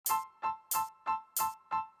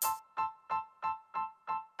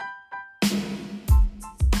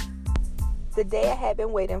the day I had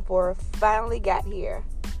been waiting for finally got here.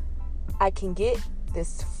 I can get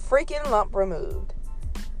this freaking lump removed.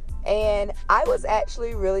 And I was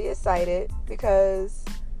actually really excited because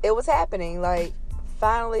it was happening. Like,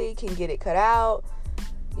 finally can get it cut out.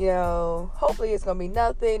 You know, hopefully it's going to be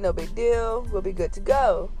nothing, no big deal. We'll be good to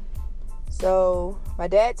go. So my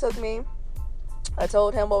dad took me. I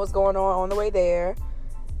told him what was going on the way there.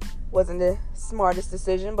 Wasn't the smartest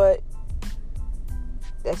decision, but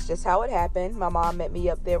that's just how it happened. My mom met me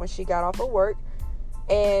up there when she got off of work,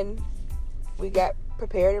 and we got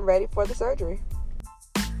prepared and ready for the surgery.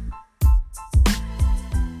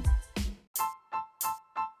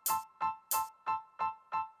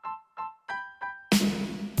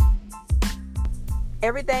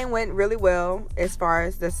 Everything went really well as far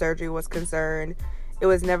as the surgery was concerned. It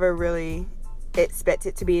was never really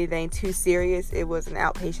expected to be anything too serious. It was an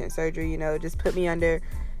outpatient surgery, you know, just put me under,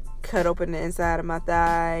 cut open the inside of my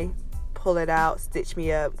thigh, pull it out, stitch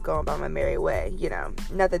me up, going by my merry way, you know.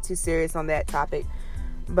 Nothing too serious on that topic.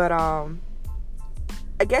 But I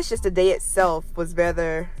guess just the day itself was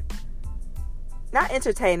rather not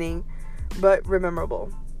entertaining, but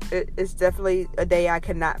memorable. It's definitely a day I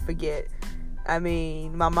cannot forget. I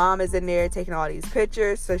mean, my mom is in there taking all these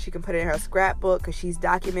pictures so she can put it in her scrapbook because she's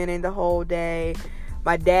documenting the whole day.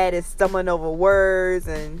 My dad is stumbling over words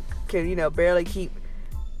and can, you know, barely keep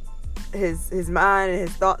his mind and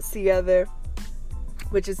his thoughts together,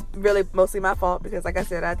 which is really mostly my fault because, like I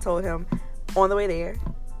said, I told him on the way there.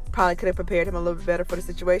 Probably could have prepared him a little bit better for the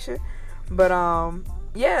situation. But,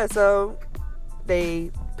 yeah, so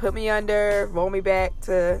they put me under, rolled me back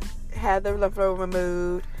to have the lymph node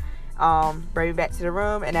removed. Bring me back to the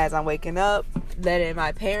room, and as I'm waking up, let in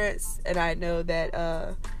my parents, and I know that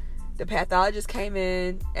the pathologist came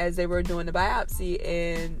in as they were doing the biopsy,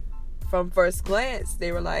 and from first glance,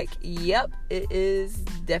 they were like, yep, it is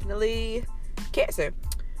definitely cancer.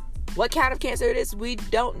 What kind of cancer it is, we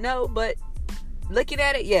don't know, but looking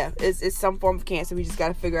at it, yeah, it's some form of cancer. We just got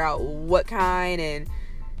to figure out what kind and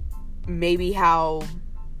maybe how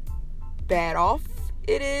bad off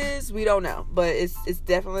it is. We don't know, but it's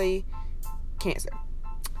definitely cancer.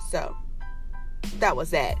 So that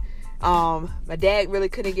was that. My dad really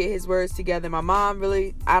couldn't get his words together. My mom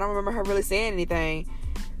really, I don't remember her really saying anything.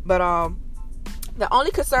 But the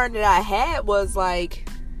only concern that I had was, like,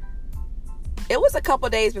 it was a couple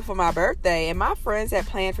days before my birthday, and my friends had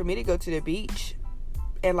planned for me to go to the beach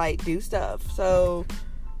and, like, do stuff. So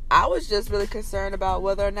I was just really concerned about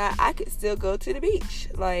whether or not I could still go to the beach.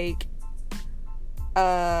 Like,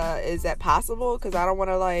 is that possible? Because I don't want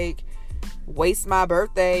to, like, waste my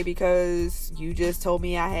birthday because you just told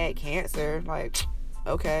me I had cancer. Like,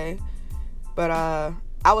 okay. But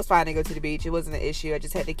I was fine to go to the beach. It wasn't an issue. I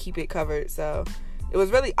just had to keep it covered. So it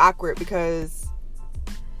was really awkward because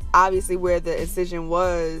obviously where the incision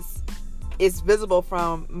was, it's visible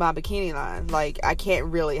from my bikini line. Like, I can't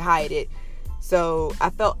really hide it. So I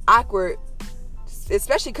felt awkward,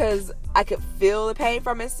 especially because I could feel the pain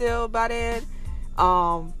from it still by then.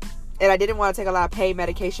 And I didn't want to take a lot of pain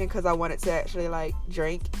medication because I wanted to actually, like,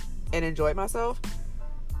 drink and enjoy myself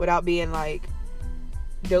without being, like,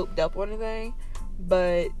 doped up or anything.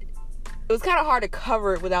 But it was kind of hard to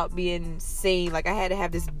cover it without being seen. Like, I had to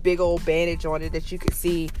have this big old bandage on it that you could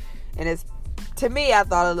see. And it's, to me, I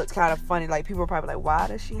thought it looked kind of funny. Like, people were probably like, why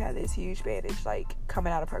does she have this huge bandage, like,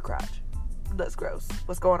 coming out of her crotch? Looks gross.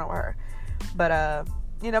 What's going on with her? But,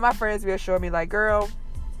 you know, my friends reassured me, like, girl,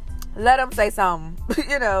 let them say something.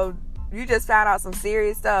 You know, you just found out some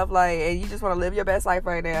serious stuff, like, and you just want to live your best life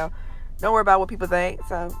right now. Don't worry about what people think.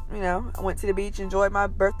 So, you know, I went to the beach, enjoyed my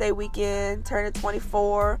birthday weekend, turning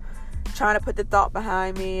 24, trying to put the thought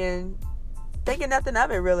behind me and thinking nothing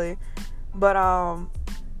of it, really. But,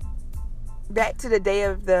 back to the day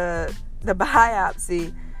of the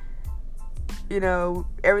biopsy, you know,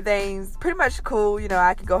 everything's pretty much cool. You know,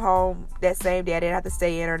 I could go home that same day. I didn't have to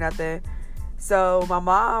stay in or nothing. So my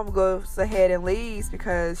mom goes ahead and leaves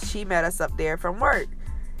because she met us up there from work.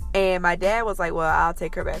 And my dad was like, well, I'll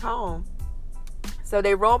take her back home. So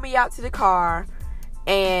they rolled me out to the car.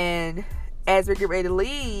 And as we get ready to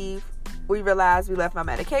leave, we realized we left my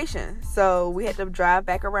medication. So we had to drive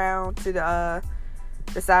back around to the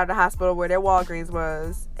side of the hospital where their Walgreens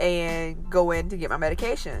was and go in to get my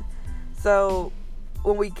medication. So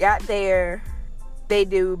when we got there, they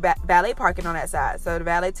do valet parking on that side. So the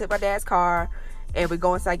valet took my dad's car and we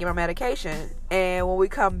go inside and get my medication. And when we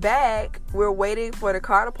come back, we're waiting for the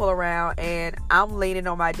car to pull around, and I'm leaning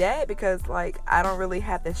on my dad because, like, I don't really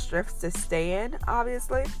have the strength to stand,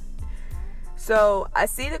 obviously. So I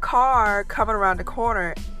see the car coming around the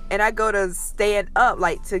corner, and I go to stand up,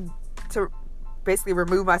 like, to basically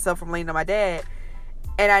remove myself from leaning on my dad.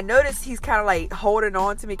 And I noticed he's kind of like holding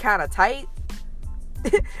on to me kind of tight.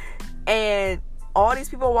 And all these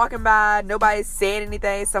people walking by, nobody's saying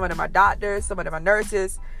anything. Some of them are doctors, some of them are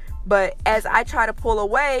nurses. But as I try to pull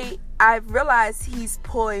away, I realize he's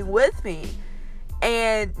pulling with me.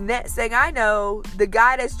 And next thing I know, the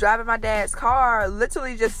guy that's driving my dad's car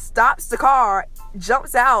literally just stops the car,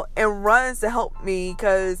 jumps out, and runs to help me,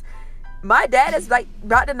 because my dad is like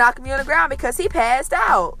about to knock me on the ground because he passed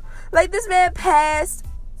out. Like, this man passed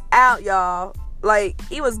out, y'all. Like,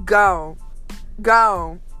 he was gone.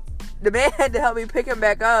 The man had to help me pick him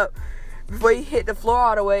back up before he hit the floor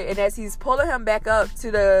all the way. And as he's pulling him back up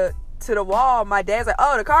to the wall, my dad's like,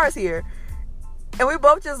 "Oh, the car's here." And we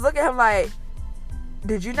both just look at him like,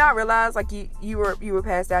 "Did you not realize like you were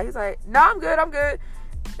passed out?" He's like, "No, I'm good.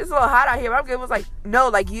 It's a little hot out here, but I'm good." It was like, "No,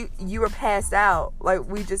 like you were passed out. Like,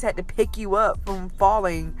 we just had to pick you up from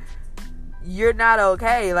falling. You're not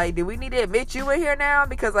okay. Like, do we need to admit you in here now?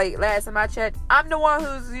 Because like last time I checked, I'm the one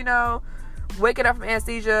who's, waking up from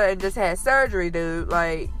anesthesia and just had surgery, dude.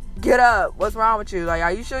 Like, get up. What's wrong with you? Like,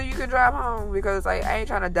 are you sure you can drive home? Because like, I ain't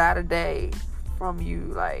trying to die today from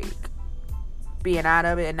you like being out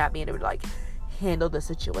of it and not being able to like handle the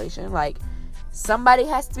situation. Like, somebody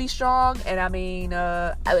has to be strong, and I mean,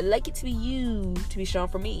 I would like it to be you to be strong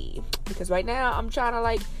for me, because right now I'm trying to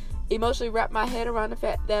like emotionally wrap my head around the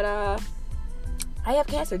fact that I have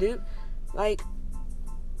cancer, dude. Like,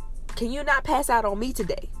 can you not pass out on me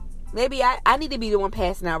today? Maybe I need to be the one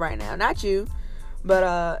passing out right now, not you. But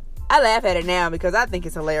I laugh at it now because I think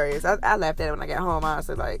it's hilarious. I laughed at it when I got home,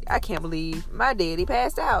 honestly. Like, I can't believe my daddy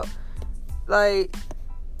passed out. Like,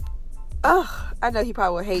 I know he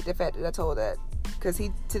probably would hate the fact that I told that, because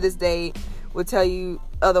he, to this day, would tell you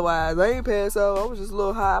otherwise. I ain't passed out. I was just a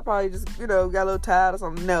little high. I probably just, got a little tired or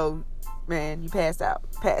something. No, man, you passed out.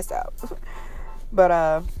 But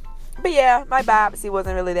yeah, my biopsy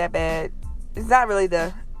wasn't really that bad. It's not really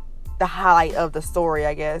the highlight of the story,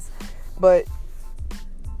 I guess. But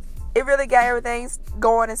it really got everything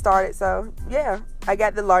going and started. So, yeah, I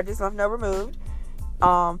got the largest lymph node removed.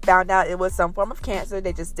 Found out it was some form of cancer.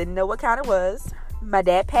 They just didn't know what kind it was. My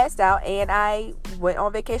dad passed out, and I went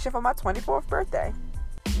on vacation for my 24th birthday.